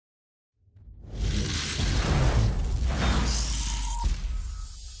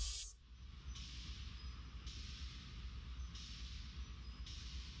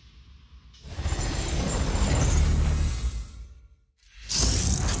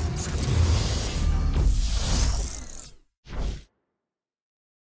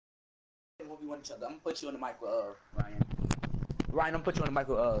want each other. I'm gonna put you on the mic with Ryan. Ryan, I'm gonna put you on the mic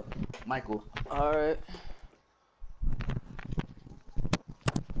with Michael. All right.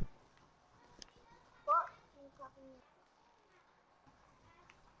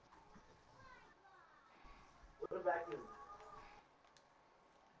 Put it back in.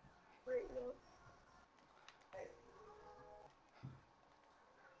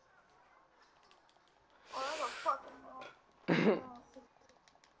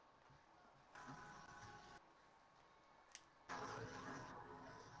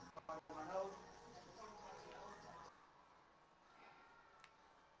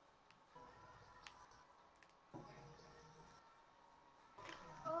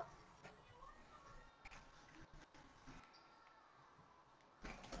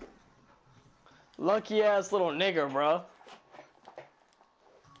 Lucky ass little nigger, bro.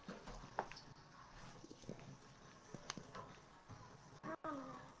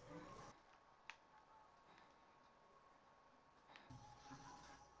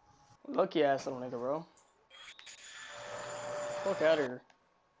 Lucky ass little nigga, bro. Fuck out of here.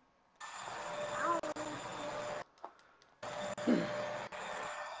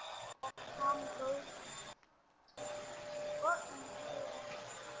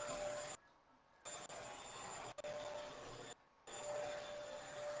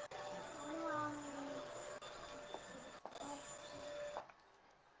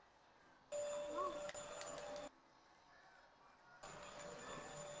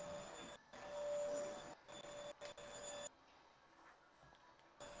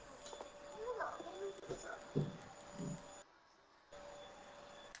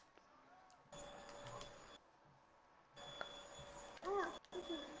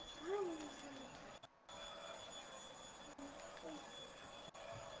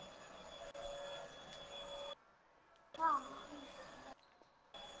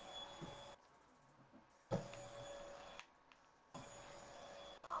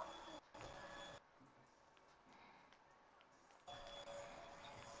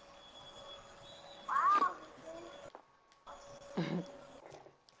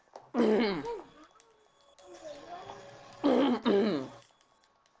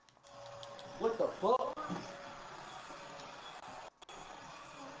 What the fuck?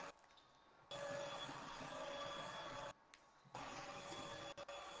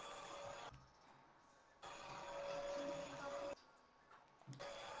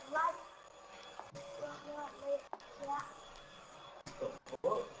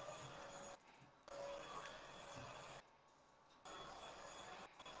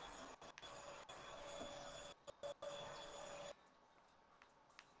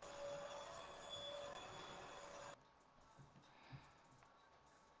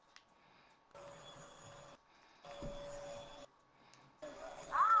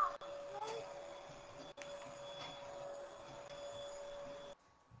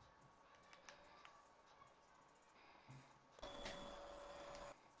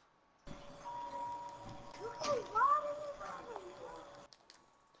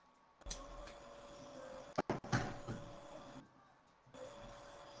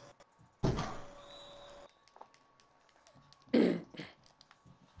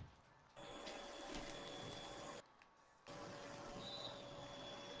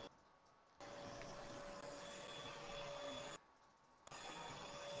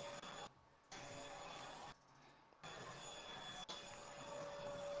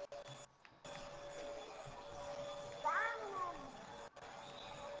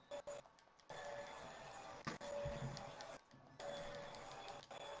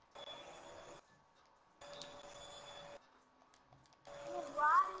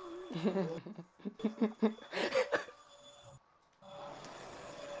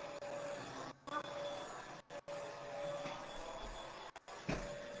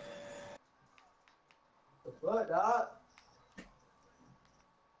 What, dog?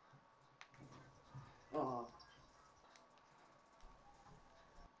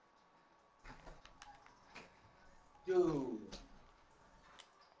 Dude.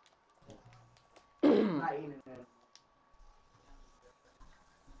 I'm not eating that.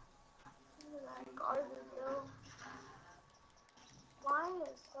 Mine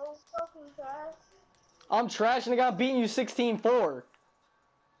is so fucking trash. I'm trash and I got beating you 16-4.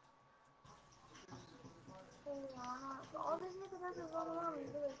 All this nigga does is run around and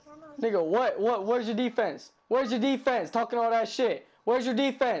do his camera. Nigga, where's your defense? Where's your defense? Talking all that shit. Where's your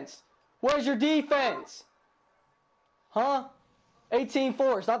defense? Where's your defense? Huh?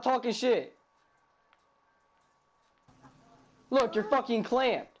 18-4. Stop talking shit. Look, you're fucking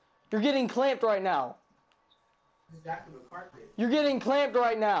clamped. You're getting clamped right now. You're getting clamped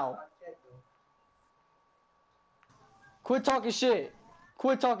right now. Quit talking shit.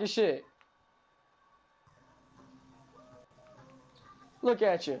 Quit talking shit. Look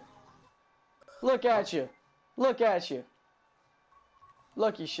at you. Look at you. Look at you.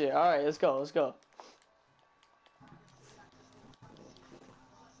 Lucky shit. All right, let's go. Let's go.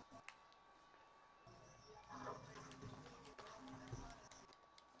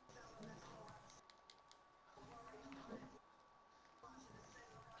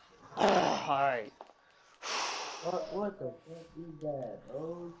 All right. What the fuck is that,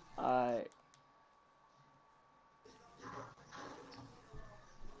 bro? All right.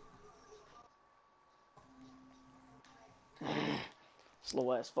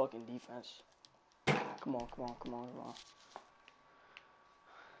 Slow ass fucking defense. Come on, come on, come on, come on.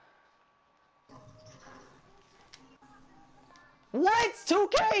 What?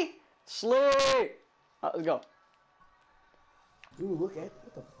 2K? Slick. Let's go. Dude, look at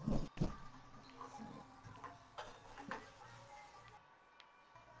what the fuck?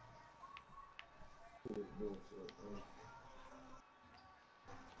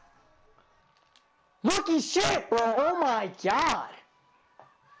 Rookie shit, bro. Oh my god.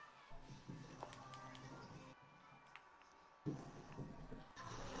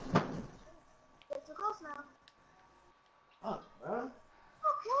 Get too close now. Fuck, bro. Okay,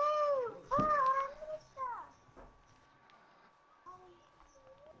 bro, I missed that.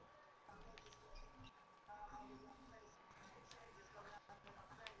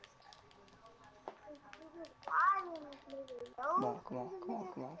 Come on, come on, come on,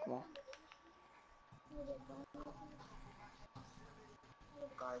 come on, come on.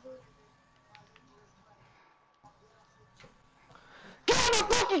 Get on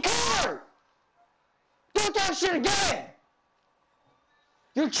the fucking car! Do that shit again!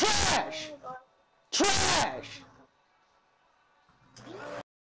 You're trash! Trash!